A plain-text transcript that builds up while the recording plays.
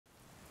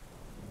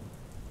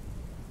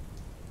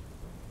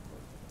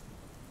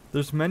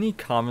There's many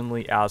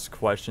commonly asked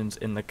questions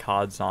in the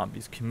CoD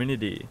Zombies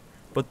community,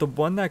 but the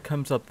one that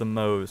comes up the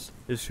most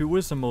is who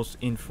was the most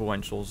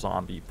influential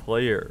zombie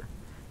player.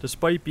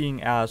 Despite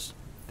being asked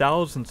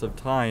thousands of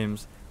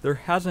times, there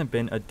hasn't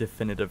been a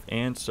definitive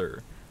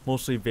answer,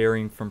 mostly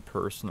varying from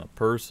person to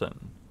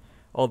person.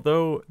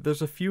 Although,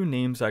 there's a few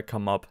names that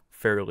come up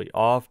fairly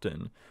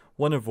often,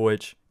 one of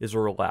which is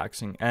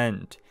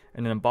TheRelaxingEnd,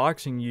 an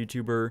unboxing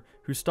YouTuber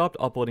who stopped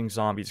uploading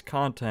zombies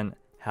content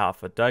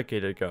half a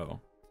decade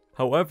ago.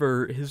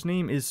 However, his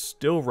name is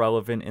still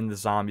relevant in the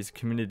zombies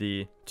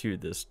community to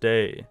this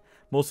day,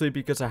 mostly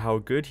because of how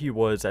good he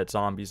was at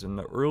zombies in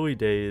the early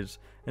days,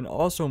 and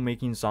also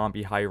making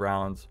zombie high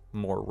rounds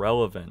more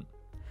relevant.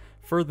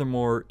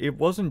 Furthermore, it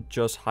wasn't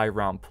just high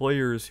round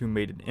players who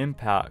made an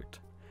impact.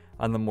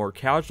 On the more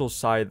casual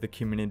side of the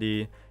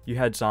community, you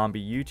had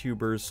zombie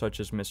YouTubers such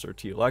as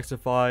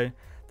MrTlexify,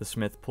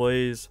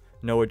 TheSmithPlays,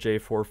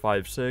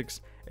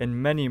 NoahJ456,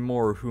 and many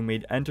more who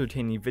made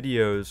entertaining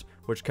videos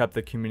which kept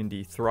the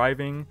community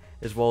thriving,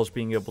 as well as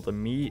being able to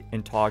meet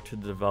and talk to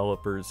the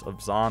developers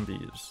of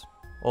zombies.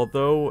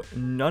 Although,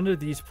 none of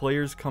these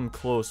players come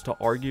close to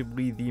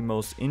arguably the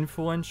most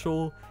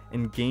influential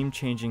and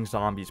game-changing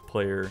zombies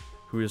player,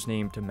 who is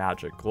named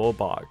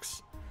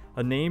MagicGlobox,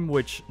 a name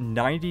which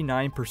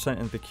 99%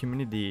 of the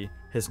community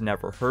has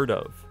never heard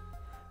of.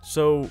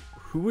 So,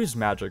 who is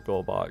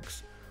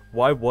MagicGlobox?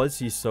 Why was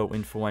he so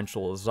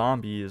influential as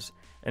zombies,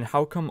 and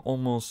how come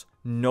almost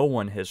no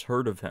one has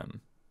heard of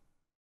him?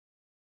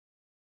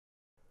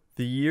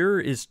 The year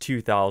is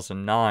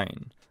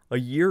 2009, a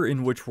year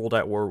in which World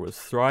at War was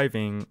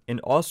thriving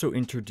and also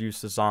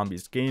introduced the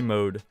zombies game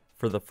mode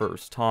for the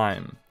first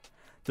time.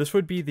 This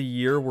would be the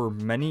year where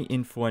many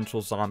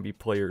influential zombie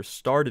players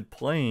started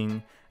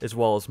playing, as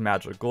well as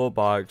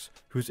MagicGlobox,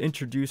 who's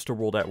introduced to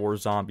World at War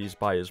zombies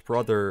by his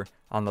brother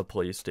on the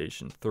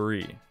PlayStation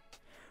 3.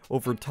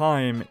 Over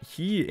time,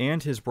 he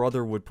and his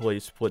brother would play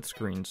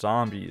split-screen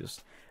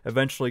zombies,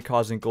 eventually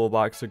causing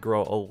Globox to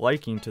grow a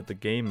liking to the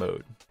game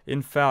mode.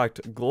 In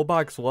fact,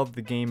 Globox loved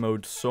the game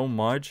mode so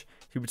much,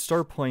 he would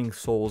start playing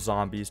solo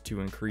zombies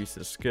to increase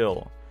his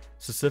skill,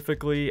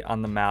 specifically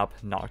on the map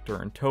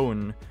Nocturne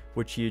Toten,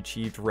 which he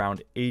achieved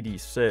around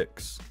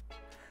 86.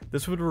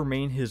 This would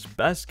remain his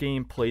best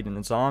game played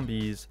in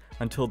zombies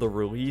until the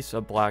release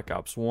of Black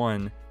Ops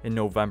 1 in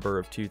November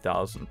of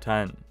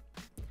 2010.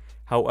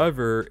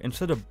 However,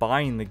 instead of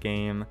buying the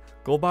game,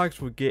 Globox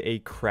would get a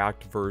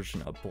cracked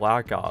version of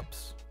Black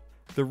Ops.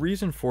 The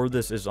reason for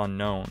this is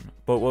unknown,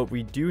 but what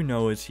we do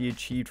know is he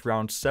achieved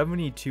round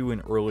 72 in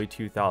early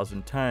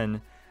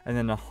 2010, and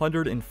then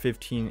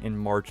 115 in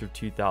March of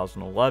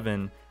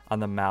 2011 on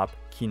the map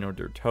Kino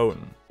der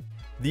Toten.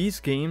 These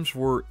games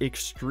were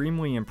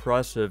extremely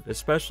impressive,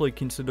 especially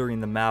considering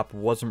the map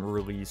wasn't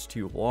released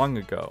too long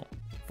ago.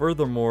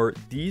 Furthermore,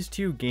 these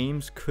two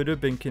games could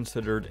have been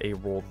considered a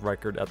world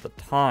record at the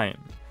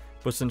time,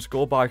 but since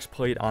Globox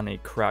played on a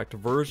cracked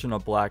version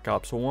of Black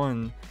Ops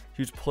 1,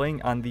 he was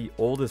playing on the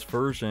oldest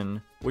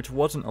version, which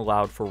wasn't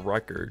allowed for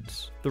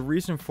records. The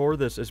reason for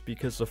this is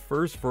because the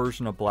first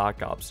version of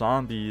Black Ops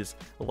Zombies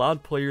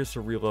allowed players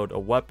to reload a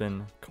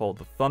weapon called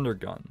the Thunder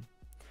Gun.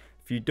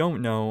 If you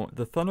don't know,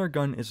 the Thunder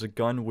Gun is a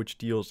gun which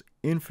deals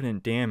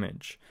infinite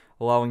damage,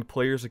 allowing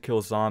players to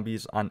kill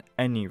zombies on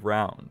any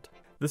round.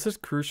 This is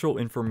crucial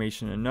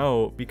information to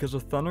know because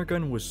the Thunder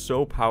Gun was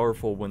so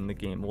powerful when the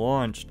game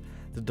launched,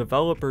 the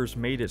developers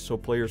made it so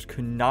players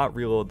could not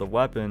reload the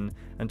weapon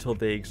until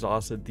they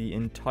exhausted the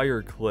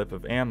entire clip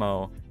of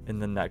ammo in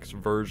the next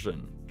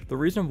version. The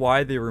reason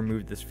why they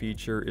removed this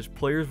feature is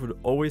players would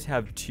always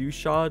have 2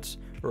 shots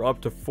or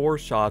up to 4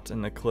 shots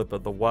in the clip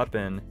of the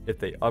weapon if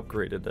they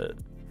upgraded it.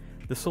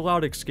 This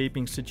allowed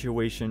escaping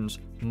situations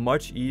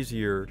much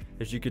easier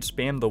as you could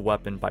spam the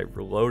weapon by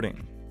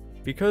reloading.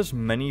 Because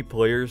many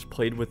players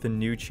played with the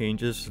new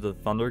changes to the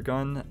Thunder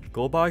Gun,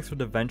 Globox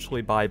would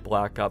eventually buy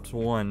Black Ops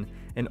 1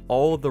 and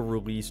all of the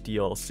released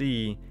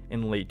DLC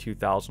in late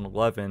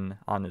 2011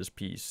 on his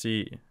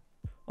PC.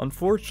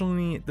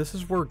 Unfortunately, this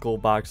is where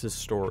Globox's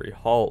story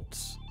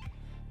halts.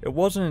 It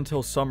wasn't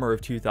until summer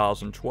of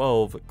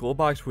 2012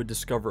 Globox would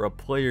discover a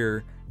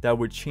player that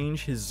would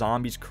change his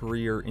zombies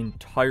career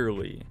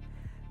entirely.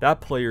 That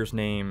player's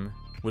name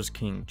was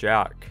King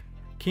Jack.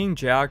 King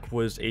Jack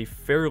was a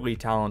fairly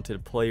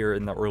talented player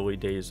in the early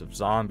days of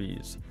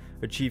zombies,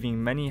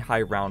 achieving many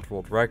high round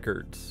world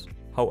records.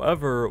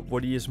 However,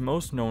 what he is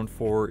most known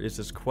for is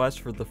his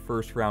quest for the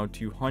first round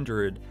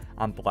 200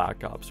 on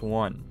Black Ops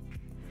 1.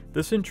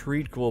 This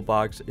intrigued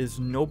Globox as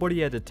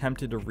nobody had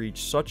attempted to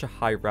reach such a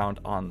high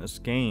round on this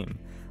game,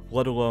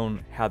 let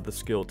alone had the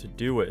skill to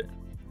do it.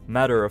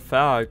 Matter of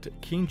fact,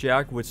 King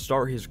Jack would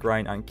start his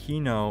grind on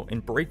Kino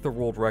and break the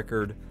world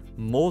record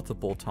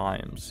multiple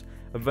times,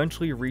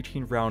 eventually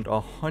reaching round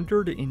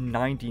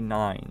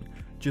 199,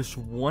 just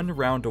 1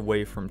 round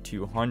away from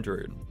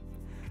 200.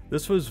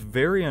 This was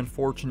very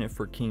unfortunate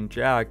for King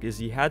Jack as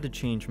he had to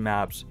change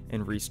maps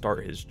and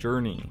restart his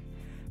journey.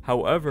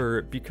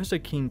 However, because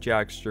of King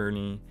Jack's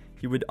journey,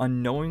 he would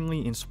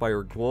unknowingly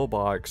inspire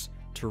Globox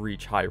to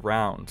reach high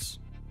rounds.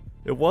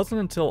 It wasn't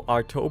until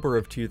October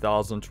of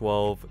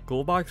 2012,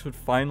 Globox would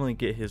finally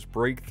get his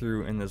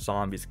breakthrough in the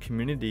zombies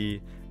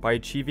community by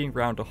achieving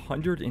round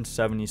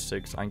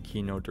 176 on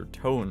Kino der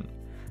Toten,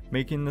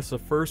 making this the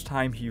first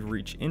time he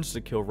reached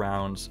insta-kill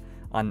rounds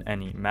on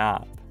any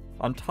map.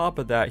 On top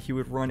of that, he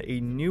would run a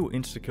new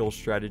insta-kill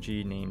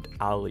strategy named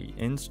Alley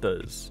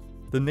Instas.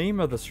 The name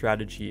of the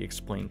strategy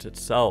explains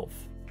itself.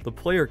 The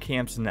player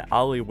camps in the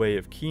alleyway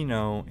of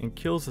Kino and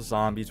kills the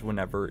zombies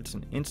whenever it's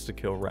an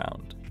insta-kill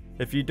round.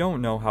 If you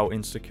don't know how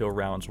insta-kill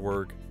rounds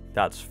work,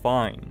 that's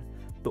fine.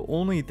 The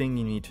only thing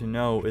you need to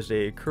know is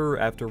they occur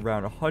after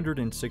round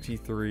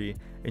 163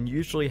 and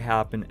usually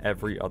happen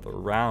every other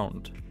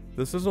round.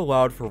 This is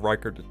allowed for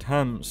record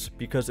attempts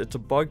because it's a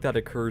bug that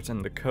occurs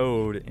in the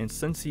code, and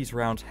since these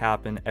rounds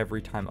happen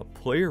every time a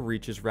player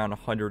reaches round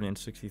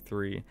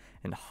 163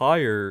 and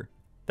higher,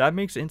 that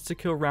makes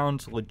insta-kill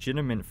rounds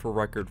legitimate for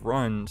record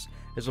runs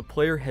as a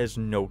player has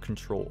no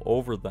control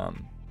over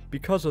them.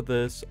 Because of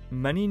this,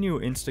 many new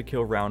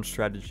insta-kill round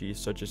strategies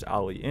such as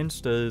Alley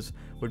Instas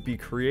would be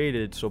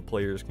created so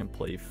players can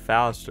play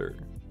faster.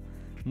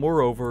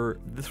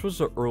 Moreover, this was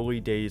the early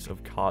days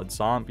of CoD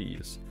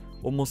zombies.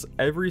 Almost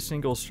every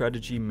single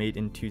strategy made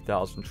in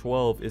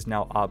 2012 is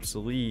now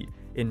obsolete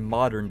in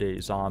modern day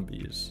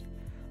zombies.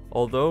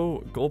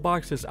 Although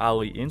Globox's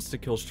Alley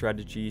insta-kill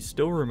strategy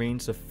still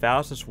remains the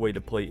fastest way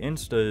to play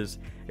instas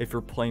if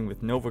you're playing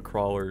with Nova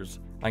Crawlers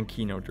on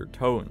Kino der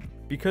Toten.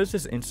 Because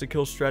his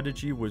insta-kill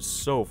strategy was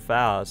so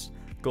fast,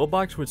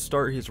 Globox would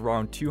start his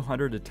round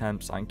 200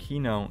 attempts on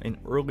Kino in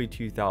early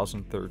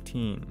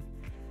 2013,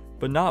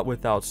 but not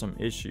without some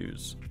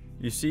issues.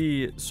 You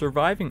see,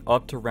 surviving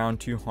up to round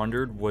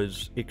 200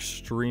 was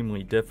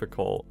extremely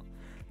difficult.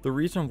 The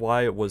reason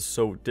why it was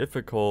so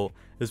difficult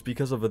is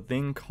because of a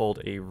thing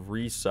called a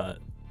reset.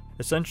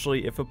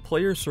 Essentially, if a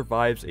player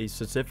survives a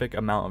specific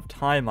amount of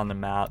time on the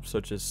map,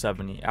 such as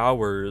 70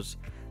 hours,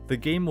 the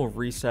game will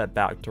reset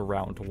back to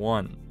round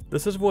 1.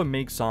 This is what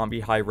makes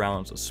zombie high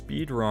rounds a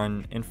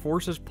speedrun and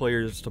forces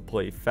players to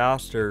play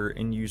faster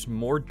and use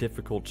more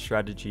difficult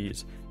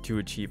strategies to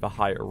achieve a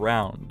higher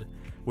round,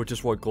 which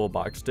is what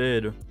Globox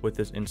did with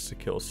his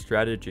insta-kill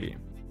strategy.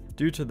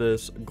 Due to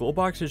this,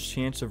 Globox's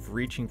chance of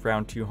reaching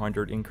round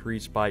 200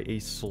 increased by a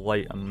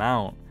slight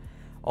amount.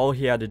 All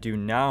he had to do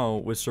now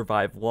was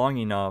survive long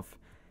enough,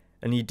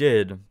 and he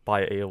did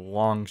by a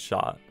long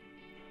shot.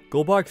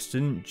 Globox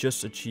didn't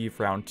just achieve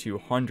round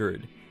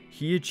 200,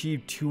 he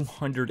achieved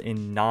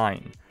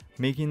 209,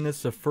 making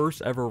this the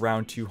first ever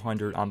round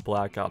 200 on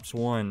Black Ops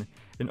 1,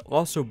 and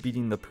also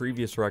beating the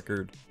previous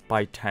record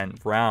by 10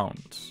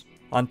 rounds.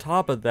 On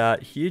top of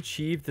that, he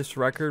achieved this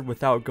record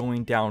without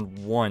going down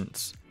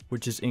once,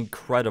 which is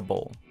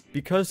incredible.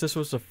 Because this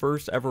was the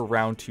first ever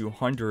round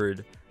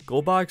 200,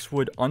 Globox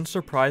would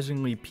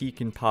unsurprisingly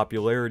peak in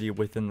popularity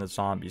within the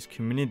zombies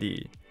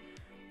community,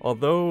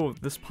 although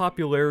this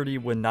popularity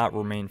would not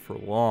remain for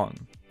long.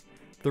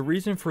 The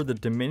reason for the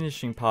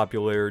diminishing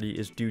popularity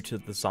is due to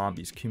the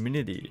zombies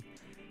community.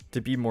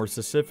 To be more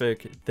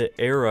specific, the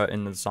era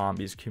in the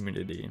zombies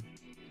community.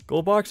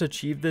 Globox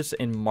achieved this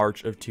in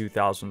March of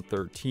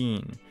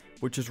 2013,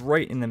 which is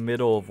right in the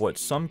middle of what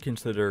some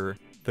consider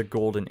the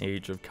golden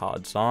age of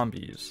CoD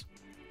zombies.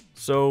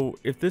 So,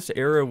 if this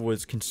era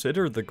was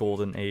considered the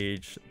golden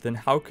age, then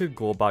how could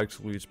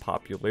Globox lose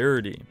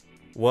popularity?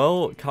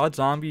 Well, CoD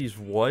zombies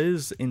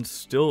was and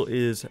still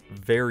is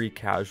very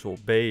casual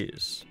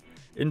based.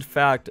 In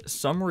fact,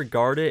 some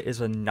regard it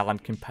as a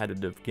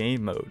non-competitive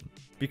game mode.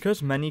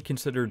 Because many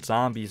considered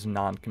zombies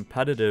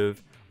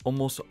non-competitive,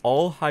 almost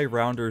all high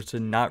rounders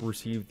did not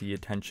receive the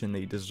attention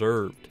they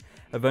deserved,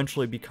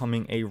 eventually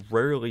becoming a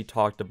rarely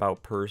talked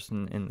about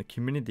person in the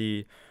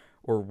community,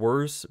 or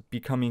worse,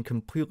 becoming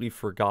completely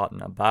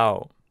forgotten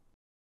about.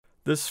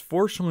 This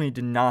fortunately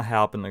did not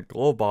happen to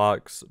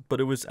Globox, but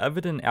it was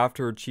evident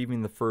after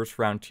achieving the first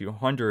round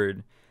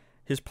 200,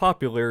 his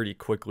popularity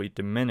quickly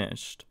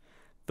diminished,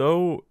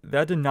 though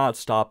that did not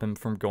stop him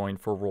from going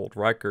for world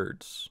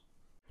records.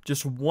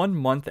 Just 1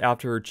 month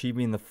after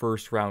achieving the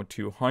first round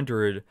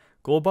 200,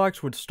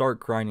 Globox would start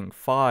grinding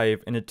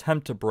 5 and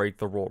attempt to break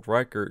the world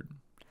record.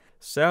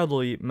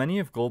 Sadly, many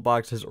of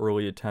Globox's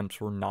early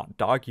attempts were not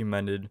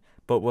documented,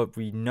 but what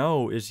we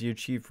know is he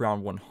achieved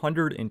round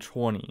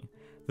 120,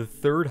 the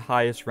third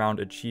highest round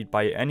achieved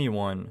by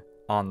anyone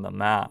on the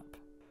map.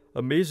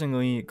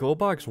 Amazingly,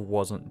 Globox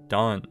wasn't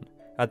done.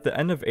 At the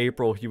end of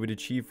April, he would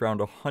achieve round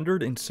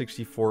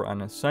 164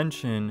 on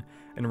Ascension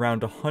and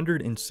round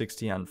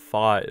 160 on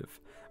 5,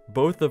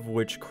 both of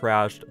which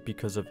crashed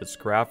because of his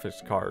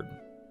graphics card.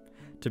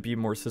 To be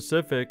more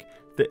specific,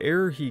 the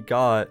error he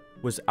got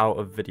was out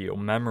of video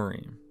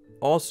memory.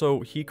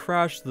 Also, he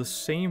crashed the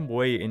same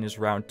way in his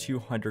round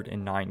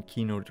 209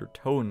 Kino der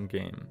Toten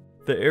game.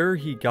 The error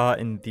he got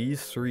in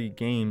these 3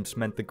 games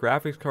meant the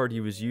graphics card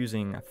he was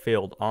using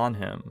failed on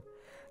him.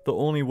 The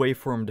only way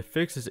for him to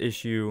fix this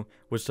issue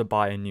was to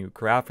buy a new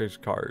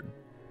graphics card.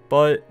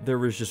 But there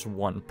was just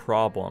one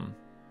problem.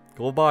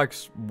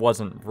 Globox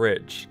wasn't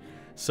rich,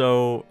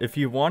 so if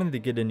he wanted to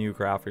get a new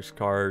graphics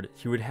card,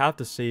 he would have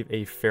to save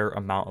a fair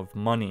amount of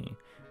money,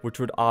 which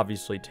would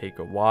obviously take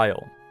a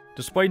while.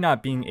 Despite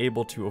not being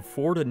able to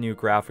afford a new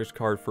graphics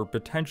card for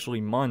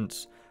potentially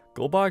months,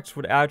 Globox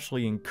would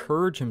actually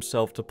encourage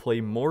himself to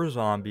play more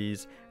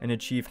zombies and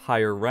achieve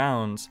higher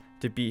rounds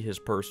to beat his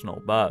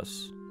personal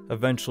best,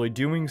 eventually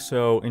doing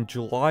so in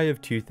July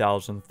of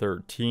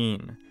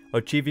 2013,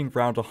 achieving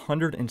round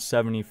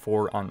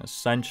 174 on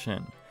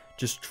Ascension,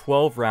 just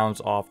 12 rounds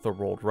off the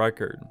world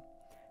record.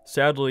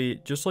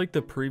 Sadly, just like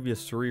the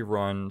previous 3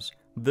 runs,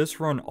 this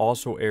run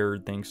also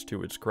erred thanks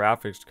to its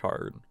graphics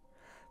card.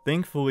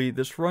 Thankfully,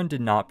 this run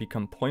did not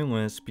become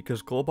pointless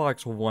because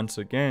Globox once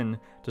again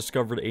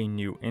discovered a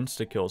new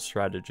insta-kill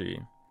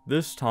strategy,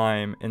 this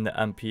time in the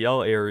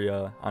MPL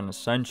area on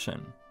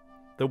Ascension.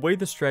 The way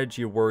the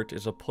strategy worked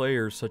is a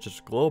player such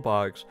as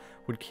Globox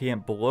would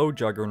camp below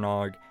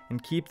Juggernog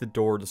and keep the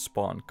door to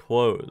spawn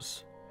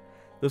closed.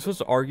 This was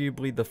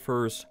arguably the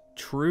first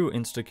true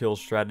insta-kill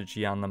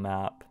strategy on the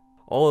map.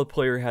 All a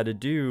player had to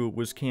do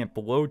was camp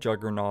below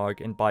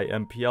Juggernog and buy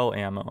MPL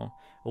ammo,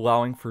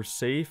 allowing for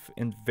safe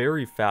and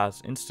very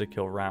fast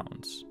insta-kill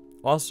rounds.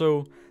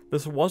 Also,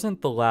 this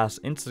wasn't the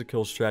last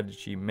insta-kill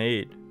strategy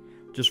made.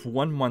 Just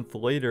 1 month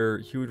later,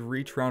 he would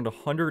reach round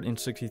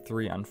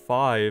 163 on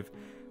 5,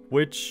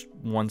 which,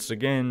 once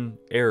again,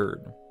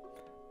 erred.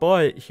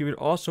 But he would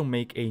also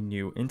make a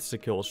new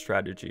insta-kill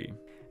strategy.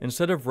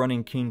 Instead of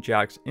running King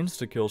Jack's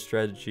insta-kill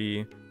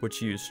strategy,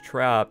 which used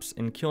traps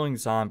and killing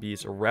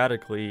zombies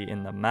erratically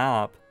in the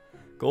map,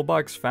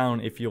 Globox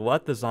found if you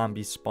let the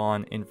zombies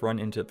spawn and run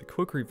into the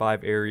quick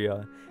revive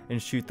area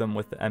and shoot them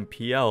with the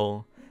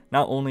MPL,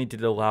 not only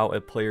did it allow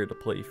a player to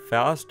play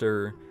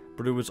faster,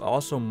 but it was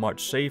also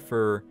much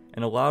safer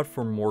and allowed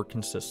for more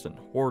consistent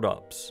horde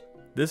ups.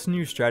 This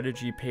new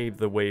strategy paved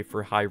the way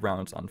for high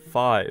rounds on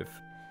 5,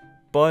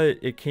 but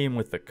it came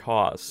with a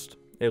cost,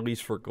 at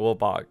least for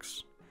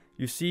Globox.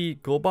 You see,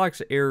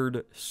 Globox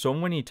erred so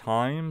many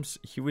times,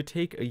 he would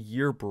take a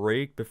year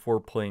break before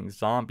playing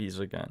zombies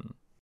again.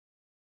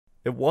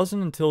 It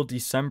wasn't until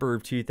December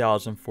of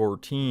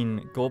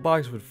 2014,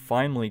 Globox would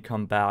finally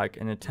come back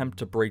and attempt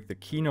to break the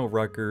Kino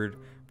record,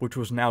 which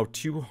was now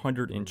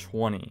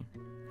 220.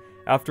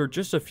 After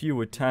just a few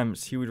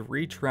attempts, he would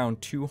reach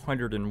round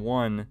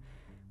 201,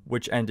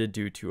 which ended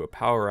due to a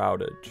power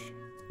outage.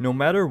 No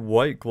matter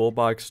what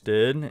Globox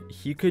did,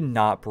 he could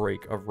not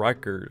break a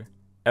record.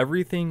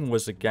 Everything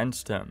was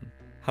against him.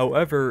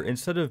 However,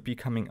 instead of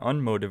becoming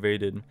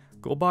unmotivated,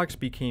 Globox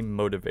became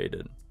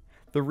motivated.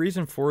 The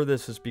reason for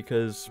this is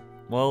because,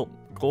 well,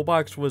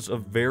 Globox was a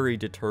very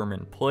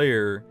determined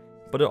player,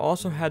 but it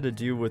also had to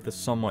do with a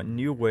somewhat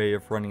new way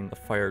of running the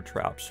fire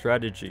trap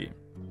strategy.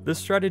 This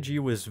strategy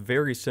was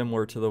very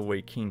similar to the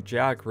way King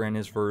Jack ran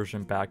his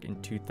version back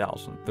in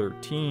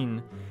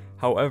 2013.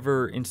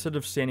 However, instead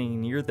of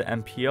standing near the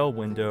MPL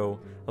window,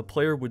 a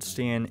player would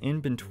stand in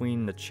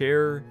between the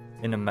chair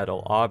and a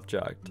metal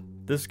object.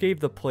 This gave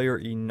the player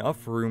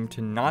enough room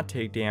to not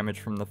take damage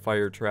from the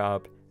fire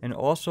trap, and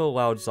also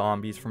allowed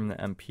zombies from the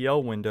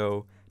MPL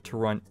window to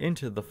run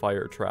into the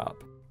fire trap.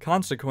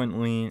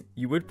 Consequently,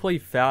 you would play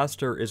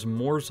faster as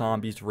more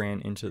zombies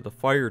ran into the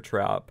fire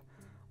trap,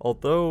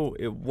 although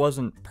it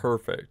wasn't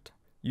perfect.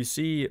 You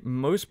see,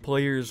 most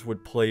players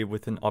would play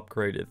with an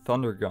upgraded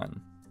thunder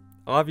gun.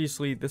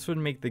 Obviously, this would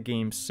make the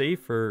game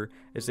safer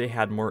as they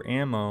had more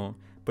ammo,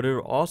 but it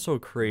would also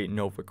create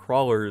Nova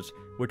Crawlers,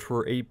 which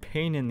were a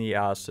pain in the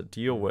ass to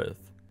deal with.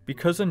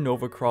 Because the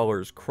Nova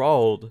Crawlers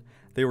crawled,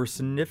 they were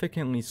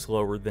significantly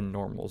slower than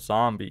normal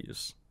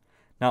zombies.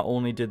 Not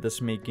only did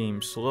this make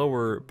games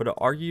slower, but it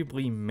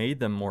arguably made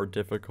them more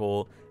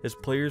difficult, as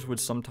players would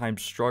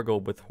sometimes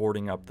struggle with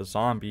hoarding up the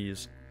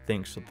zombies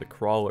thanks to the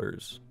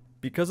crawlers.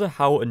 Because of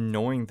how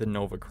annoying the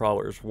Nova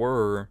Crawlers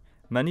were,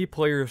 many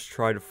players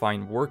tried to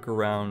find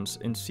workarounds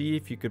and see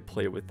if you could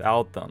play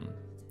without them.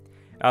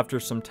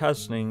 After some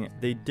testing,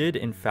 they did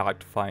in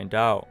fact find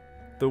out.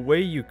 The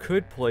way you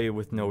could play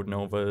with no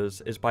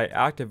Novas is by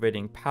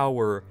activating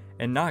power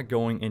and not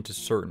going into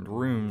certain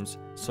rooms,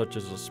 such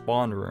as the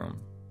spawn room.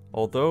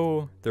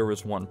 Although, there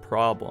was one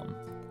problem.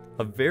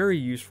 A very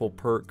useful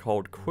perk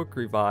called Quick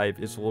Revive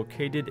is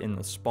located in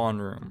the spawn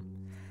room.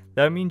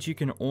 That means you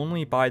can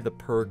only buy the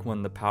perk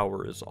when the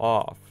power is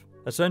off.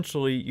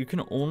 Essentially, you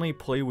can only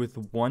play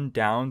with one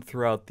down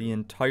throughout the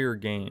entire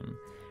game,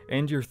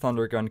 and your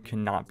thunder gun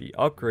cannot be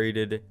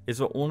upgraded, as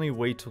the only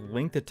way to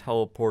link the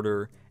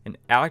teleporter and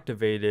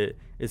activate it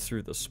is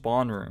through the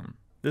spawn room.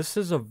 This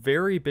is a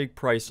very big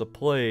price to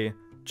play,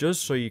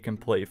 just so you can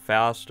play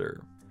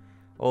faster.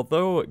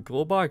 Although,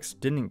 Globox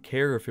didn't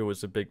care if it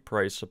was a big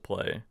price to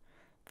play.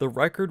 The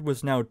record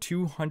was now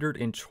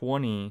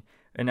 220,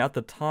 and at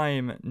the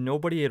time,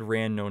 nobody had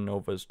ran no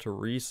Novas to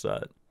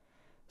reset.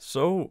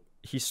 So,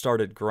 he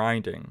started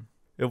grinding.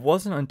 It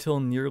wasn't until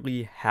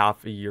nearly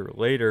half a year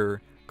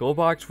later,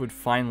 Globox would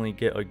finally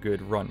get a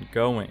good run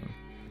going.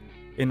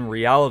 In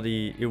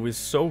reality, it was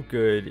so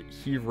good,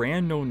 he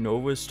ran no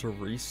Novas to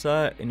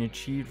reset and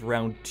achieved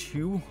round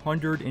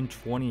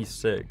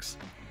 226,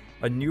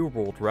 a new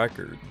world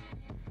record.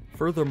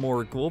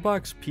 Furthermore,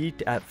 Globox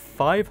peaked at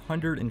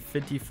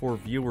 554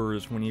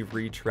 viewers when he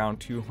reached round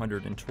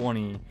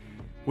 220,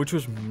 which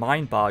was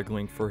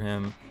mind-boggling for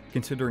him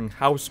considering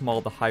how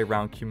small the high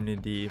round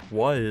community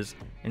was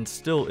and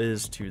still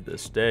is to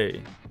this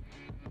day.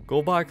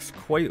 Globox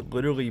quite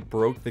literally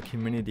broke the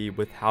community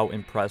with how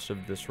impressive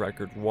this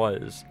record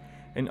was,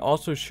 and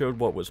also showed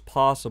what was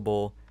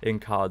possible in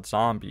CoD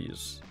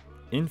Zombies.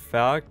 In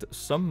fact,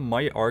 some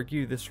might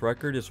argue this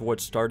record is what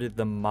started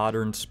the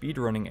modern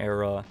speedrunning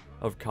era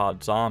of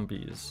CoD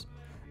Zombies.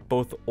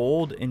 Both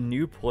old and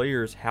new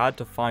players had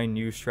to find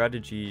new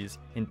strategies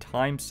and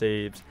time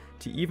saves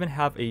to even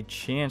have a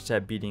chance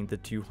at beating the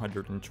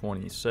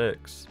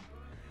 226.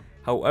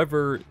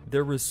 However,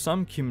 there was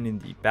some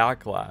community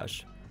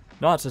backlash,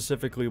 not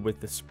specifically with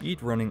the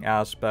speedrunning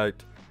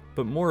aspect,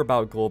 but more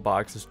about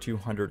Globox's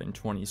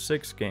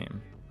 226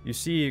 game. You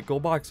see,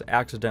 Globox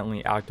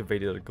accidentally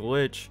activated a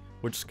glitch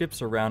which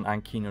skips around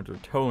on Keynote or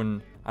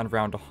Toten on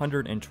round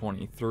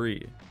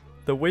 123.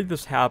 The way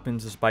this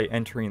happens is by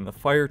entering the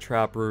fire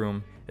trap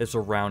room as the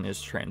round is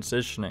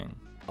transitioning.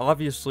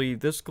 Obviously,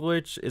 this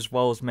glitch, as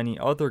well as many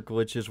other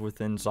glitches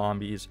within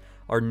Zombies,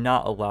 are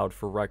not allowed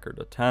for record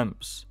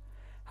attempts.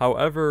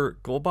 However,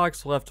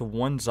 Globox left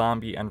one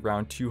zombie on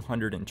round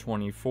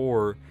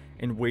 224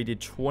 and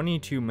waited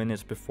 22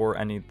 minutes before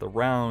ending the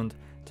round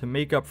to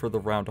make up for the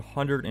round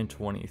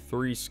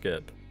 123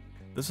 skip.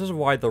 This is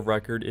why the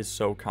record is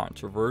so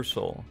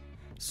controversial.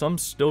 Some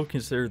still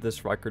consider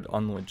this record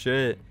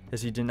unlegit,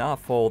 as he did not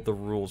follow the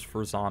rules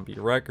for zombie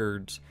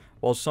records,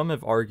 while some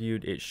have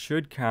argued it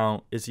should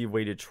count as he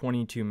waited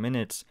 22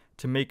 minutes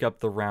to make up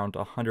the round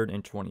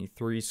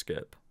 123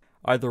 skip.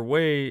 Either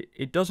way,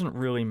 it doesn't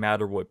really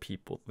matter what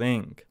people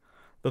think.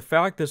 The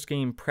fact this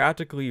game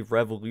practically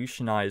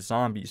revolutionized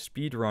zombie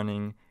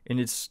speedrunning and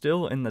is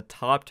still in the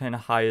top 10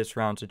 highest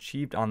rounds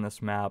achieved on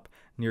this map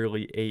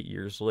nearly 8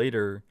 years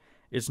later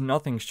is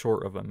nothing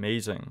short of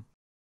amazing.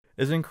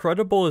 As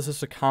incredible as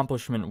this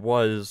accomplishment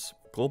was,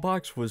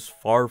 Globox was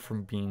far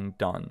from being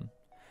done.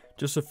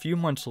 Just a few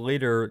months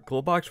later,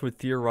 Globox would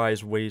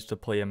theorize ways to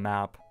play a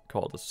map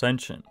called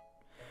Ascension.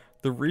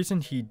 The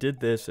reason he did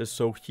this is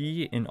so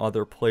he and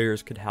other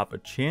players could have a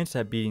chance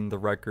at beating the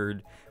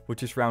record,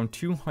 which is round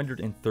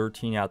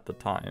 213 at the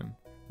time.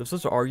 This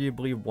is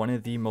arguably one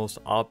of the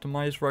most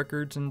optimized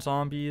records in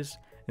Zombies,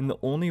 and the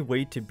only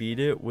way to beat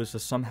it was to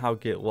somehow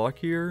get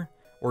luckier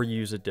or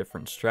use a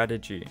different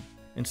strategy.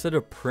 Instead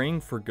of praying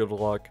for good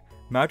luck,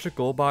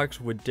 MagicGlobox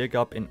would dig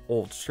up an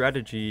old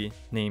strategy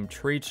named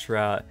Trade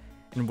Strat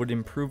and would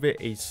improve it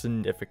a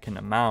significant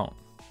amount.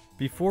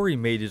 Before he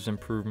made his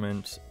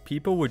improvements,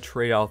 people would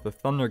trade out the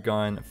Thunder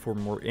Gun for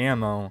more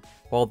ammo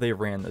while they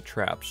ran the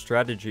trap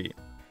strategy.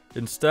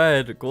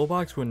 Instead,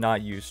 Globox would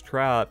not use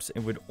traps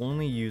and would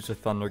only use a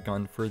Thunder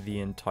Gun for the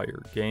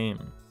entire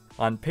game.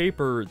 On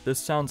paper, this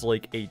sounds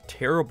like a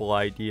terrible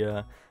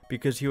idea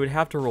because he would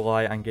have to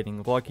rely on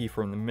getting lucky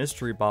from the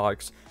mystery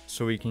box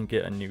so he can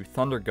get a new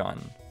Thunder Gun.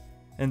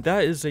 And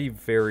that is a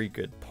very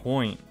good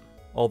point.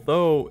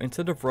 Although,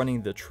 instead of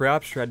running the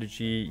trap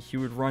strategy, he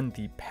would run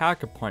the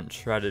Pack-a-Punch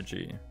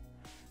strategy.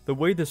 The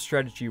way this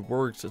strategy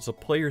works is a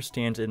player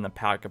stands in the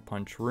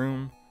Pack-a-Punch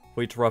room,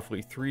 waits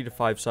roughly 3 to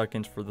 5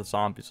 seconds for the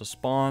zombies to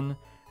spawn,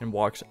 and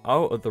walks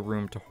out of the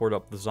room to hoard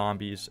up the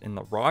zombies in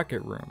the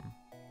rocket room.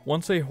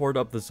 Once they hoard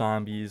up the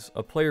zombies,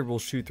 a player will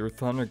shoot their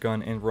Thunder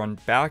Gun and run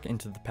back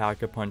into the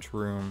Pack-a-Punch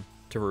room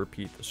to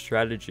repeat the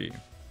strategy.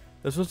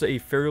 This was a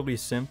fairly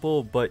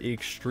simple but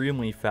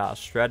extremely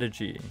fast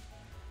strategy.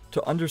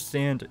 To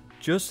understand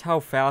just how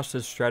fast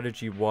this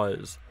strategy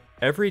was,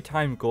 every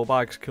time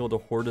Globox killed a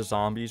horde of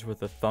zombies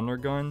with a Thunder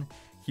Gun,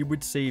 he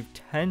would save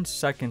 10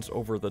 seconds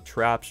over the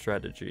trap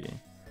strategy.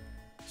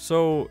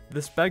 So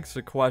this begs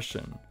the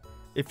question,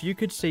 if you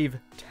could save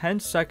 10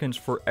 seconds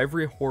for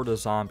every horde of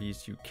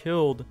zombies you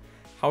killed,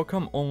 how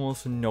come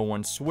almost no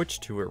one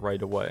switched to it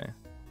right away?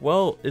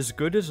 Well, as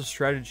good as the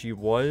strategy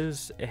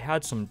was, it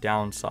had some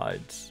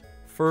downsides.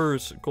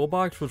 First,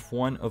 Globox was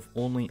one of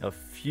only a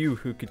few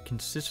who could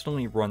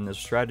consistently run this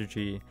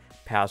strategy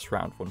past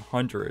round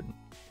 100.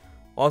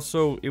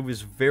 Also, it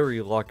was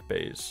very luck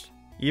based.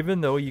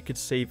 Even though you could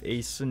save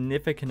a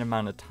significant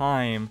amount of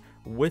time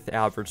with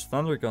average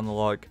Thunder Gun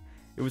luck,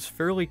 it was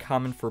fairly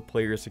common for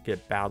players to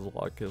get bad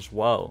luck as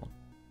well.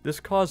 This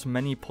caused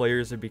many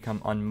players to become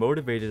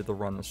unmotivated to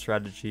run the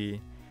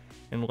strategy,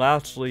 and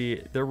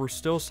lastly, there were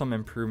still some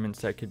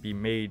improvements that could be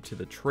made to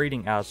the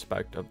trading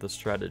aspect of the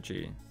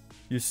strategy.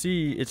 You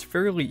see, it's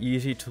fairly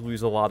easy to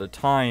lose a lot of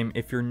time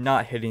if you're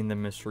not hitting the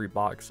mystery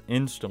box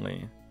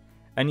instantly.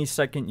 Any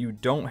second you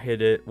don't hit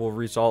it will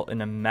result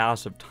in a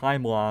massive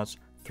time loss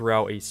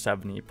throughout a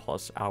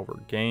 70+ hour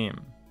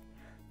game.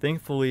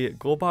 Thankfully,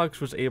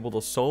 Globox was able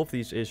to solve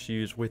these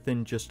issues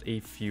within just a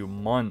few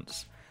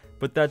months,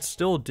 but that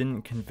still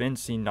didn't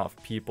convince enough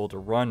people to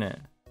run it.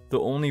 The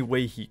only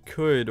way he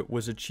could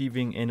was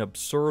achieving an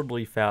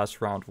absurdly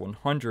fast round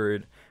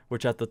 100,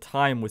 which at the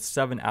time was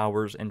 7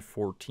 hours and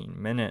 14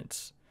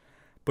 minutes.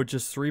 But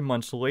just 3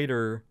 months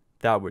later,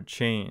 that would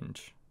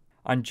change.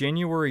 On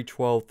January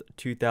 12th,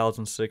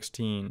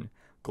 2016,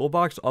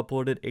 Globox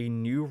uploaded a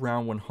new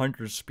round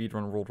 100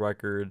 speedrun world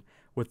record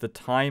with a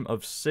time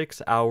of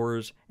 6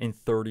 hours and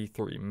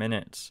 33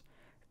 minutes.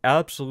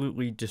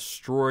 absolutely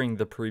destroying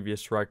the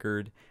previous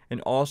record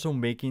and also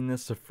making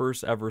this the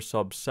first ever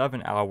sub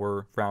 7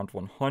 hour round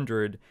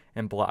 100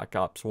 in Black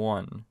Ops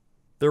 1.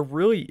 There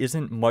really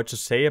isn't much to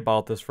say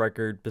about this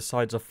record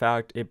besides the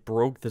fact it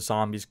broke the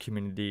zombies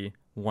community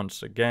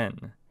once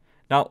again.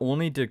 Not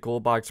only did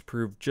Globox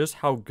prove just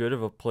how good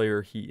of a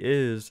player he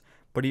is,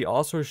 but he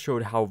also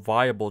showed how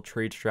viable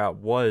trade strat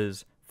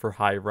was for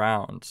high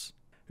rounds.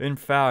 In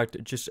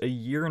fact, just a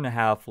year and a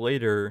half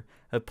later,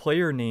 a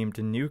player named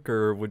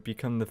Nuker would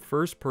become the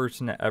first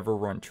person to ever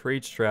run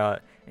trade strat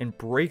and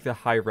break the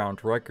high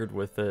round record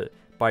with it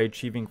by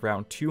achieving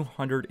round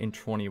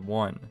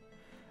 221,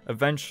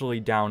 eventually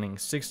downing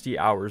 60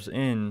 hours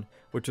in,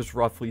 which was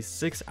roughly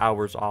 6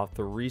 hours off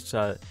the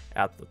reset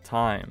at the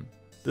time.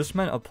 This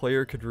meant a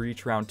player could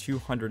reach round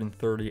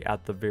 230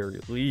 at the very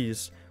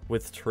least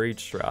with trade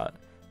strat,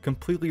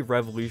 completely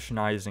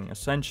revolutionizing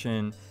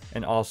Ascension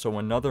and also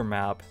another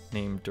map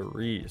named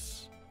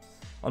Derice.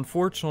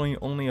 Unfortunately,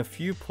 only a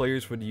few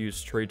players would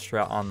use trade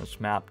strat on this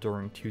map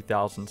during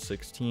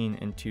 2016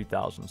 and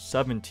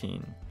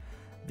 2017,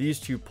 these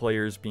two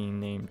players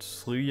being named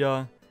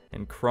Sluya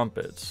and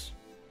Cruppz.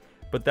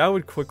 But that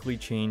would quickly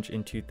change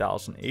in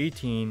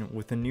 2018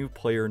 with a new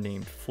player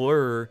named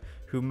Fleur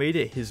who made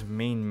it his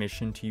main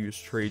mission to use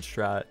trade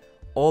strat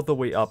all the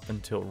way up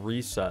until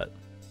reset.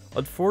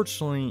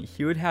 Unfortunately,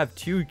 he would have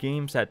 2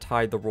 games that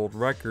tied the world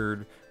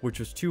record, which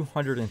was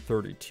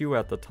 232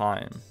 at the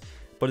time,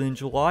 but in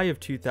July of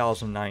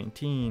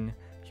 2019,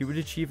 he would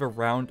achieve a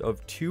round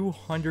of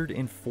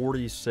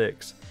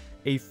 246,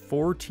 a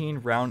 14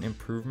 round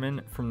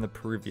improvement from the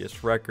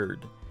previous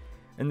record.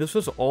 And this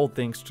was all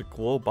thanks to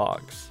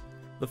Globox.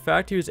 The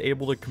fact he was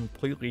able to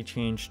completely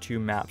change 2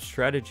 map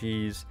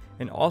strategies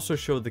and also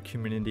show the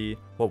community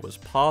what was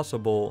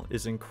possible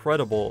is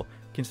incredible,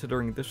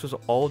 considering this was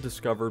all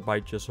discovered by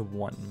just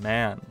one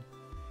man.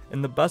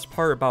 And the best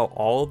part about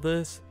all of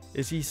this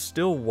is he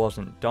still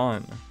wasn't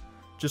done.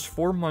 Just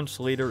 4 months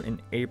later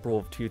in April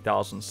of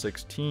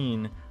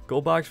 2016,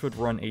 Globox would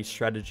run a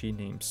strategy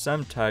named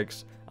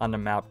Semtex on a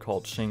map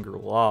called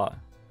Shangri-La.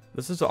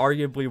 This is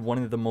arguably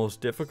one of the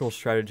most difficult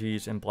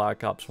strategies in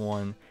Black Ops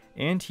 1,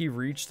 and he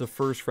reached the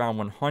first round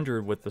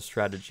 100 with the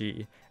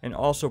strategy, and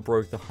also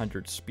broke the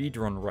 100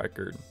 speedrun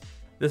record.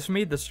 This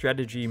made the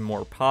strategy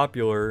more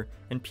popular,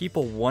 and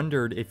people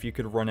wondered if you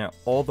could run it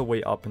all the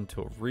way up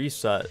until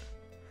reset.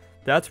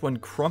 That's when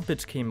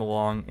Cruppz came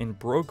along and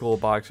broke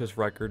Globox's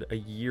record a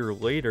year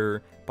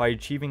later by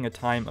achieving a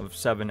time of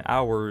 7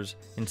 hours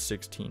and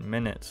 16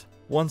 minutes,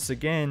 once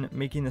again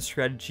making the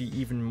strategy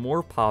even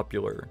more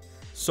popular.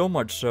 So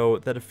much so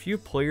that a few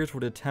players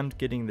would attempt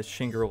getting the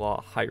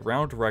Shangri-La high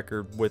round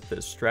record with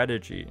this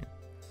strategy.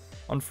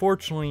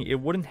 Unfortunately, it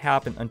wouldn't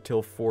happen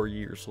until 4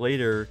 years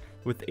later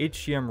with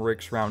HGM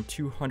Rick's round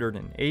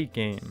 208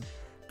 game,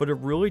 but it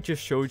really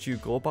just shows you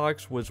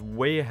Globox was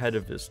way ahead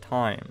of his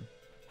time.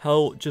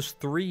 Hell,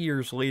 just 3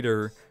 years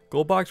later,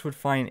 Globox would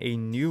find a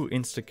new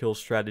insta-kill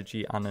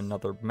strategy on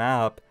another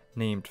map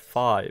named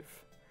 5.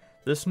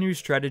 This new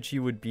strategy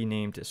would be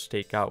named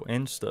Stakeout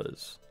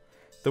Instas.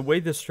 The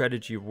way this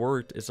strategy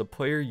worked is a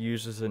player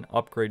uses an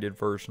upgraded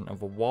version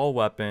of a wall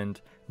weapon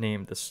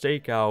named the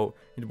Stakeout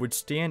and would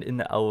stand in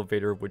the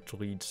elevator which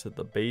leads to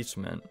the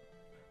basement.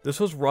 This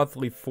was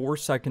roughly 4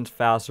 seconds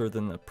faster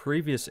than the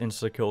previous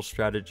insta-kill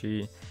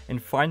strategy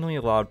and finally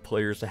allowed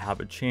players to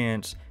have a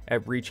chance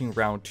at reaching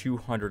round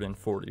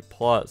 240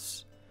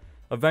 plus.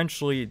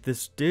 Eventually,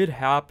 this did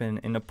happen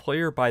and a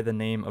player by the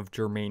name of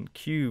Jermaine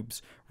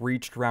Cubes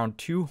reached round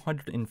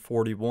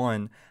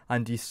 241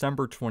 on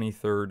December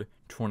 23rd,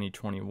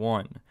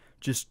 2021,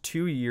 just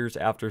 2 years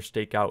after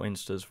Stakeout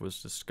Instas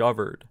was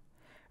discovered.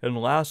 And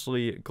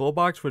lastly,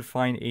 Globox would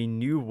find a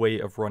new way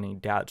of running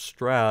Dat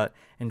Strat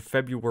in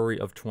February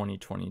of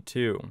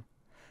 2022.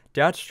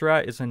 Dat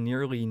Strat is a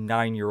nearly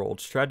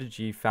 9-year-old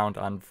strategy found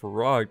on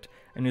Verrucht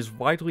and is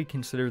widely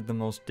considered the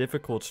most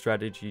difficult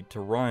strategy to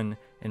run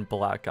in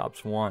Black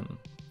Ops 1.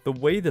 The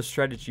way the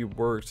strategy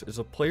works is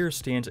a player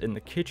stands in the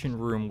kitchen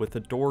room with the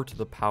door to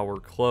the power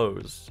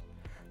closed.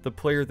 The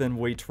player then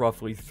waits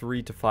roughly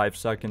 3 to 5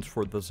 seconds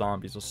for the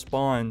zombies to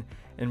spawn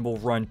and will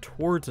run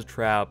towards a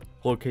trap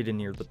located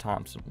near the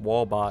Thompson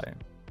wall by.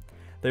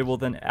 They will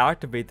then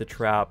activate the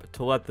trap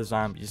to let the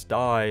zombies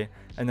die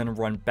and then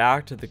run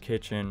back to the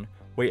kitchen,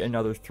 wait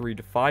another 3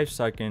 to 5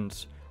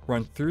 seconds,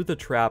 run through the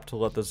trap to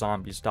let the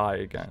zombies die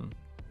again.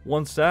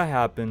 Once that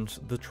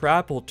happens, the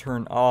trap will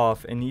turn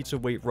off and needs to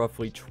wait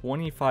roughly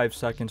 25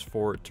 seconds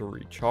for it to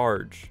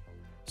recharge.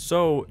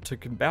 So, to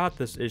combat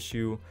this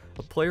issue,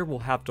 a player will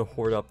have to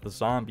hoard up the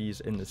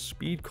zombies in the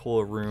speed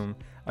cola room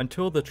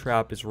until the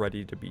trap is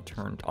ready to be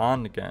turned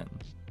on again.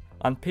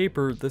 On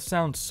paper, this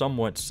sounds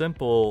somewhat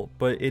simple,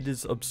 but it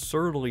is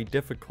absurdly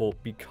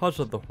difficult because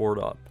of the hoard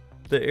up.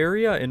 The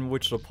area in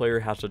which the player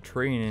has to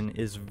train in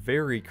is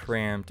very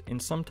cramped,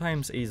 and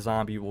sometimes a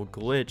zombie will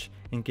glitch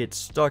and get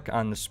stuck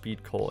on the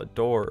speed cola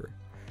door.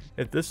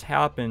 If this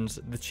happens,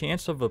 the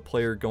chance of a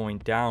player going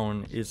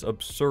down is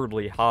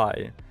absurdly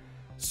high.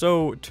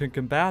 So, to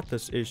combat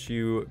this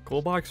issue,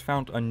 Globox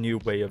found a new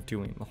way of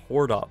doing the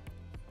hoard up.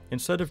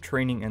 Instead of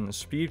training in the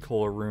speed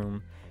cola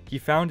room, he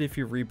found if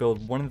you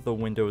rebuild one of the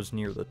windows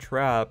near the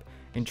trap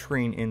and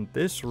train in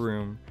this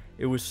room,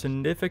 it was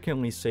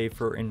significantly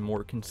safer and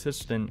more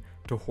consistent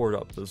to horde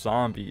up the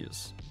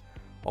zombies.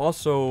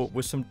 Also,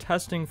 with some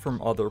testing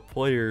from other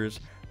players,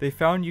 they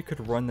found you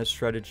could run this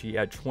strategy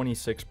at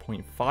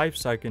 26.5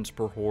 seconds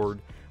per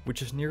horde,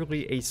 which is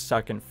nearly a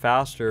second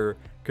faster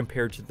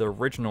compared to the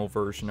original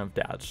version of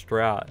that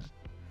strat.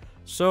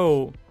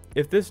 So,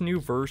 if this new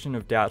version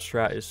of that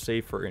strat is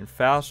safer and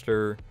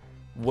faster,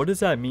 what does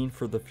that mean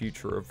for the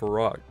future of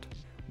Verrucht?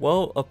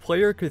 Well, a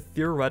player could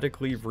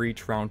theoretically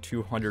reach round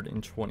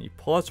 220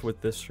 plus with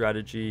this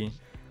strategy,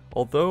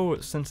 although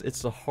since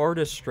it's the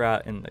hardest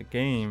strat in the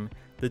game,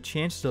 the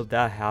chances of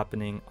that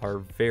happening are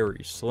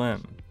very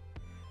slim.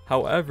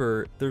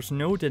 However, there's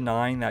no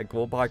denying that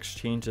Globox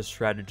changed his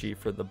strategy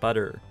for the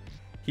better.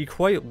 He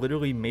quite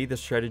literally made the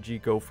strategy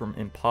go from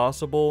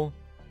impossible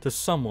to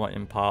somewhat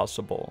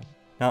impossible.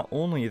 Not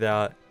only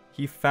that,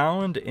 he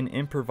found and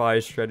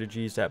improvised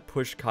strategies that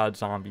push CoD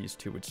zombies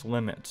to its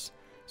limits.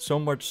 So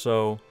much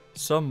so,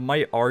 some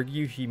might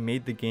argue he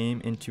made the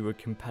game into a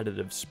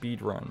competitive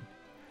speedrun.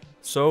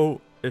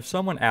 So, if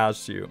someone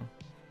asks you,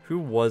 who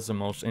was the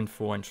most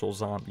influential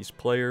zombies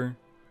player,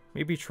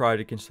 maybe try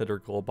to consider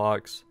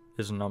Globox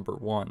as number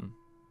 1.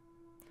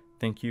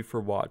 Thank you for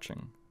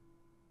watching.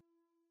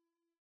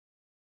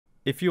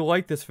 If you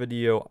like this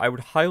video, I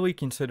would highly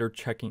consider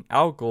checking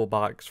out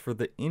Globox for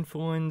the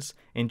influence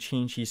and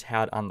change he's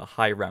had on the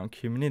high round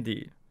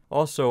community.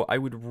 Also, I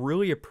would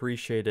really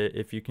appreciate it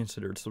if you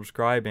considered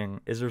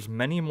subscribing, as there's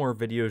many more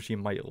videos you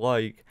might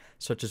like,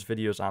 such as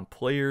videos on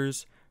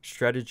players,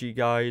 strategy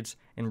guides,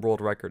 and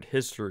world record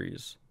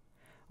histories.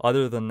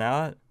 Other than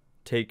that,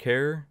 take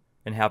care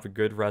and have a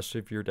good rest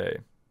of your day.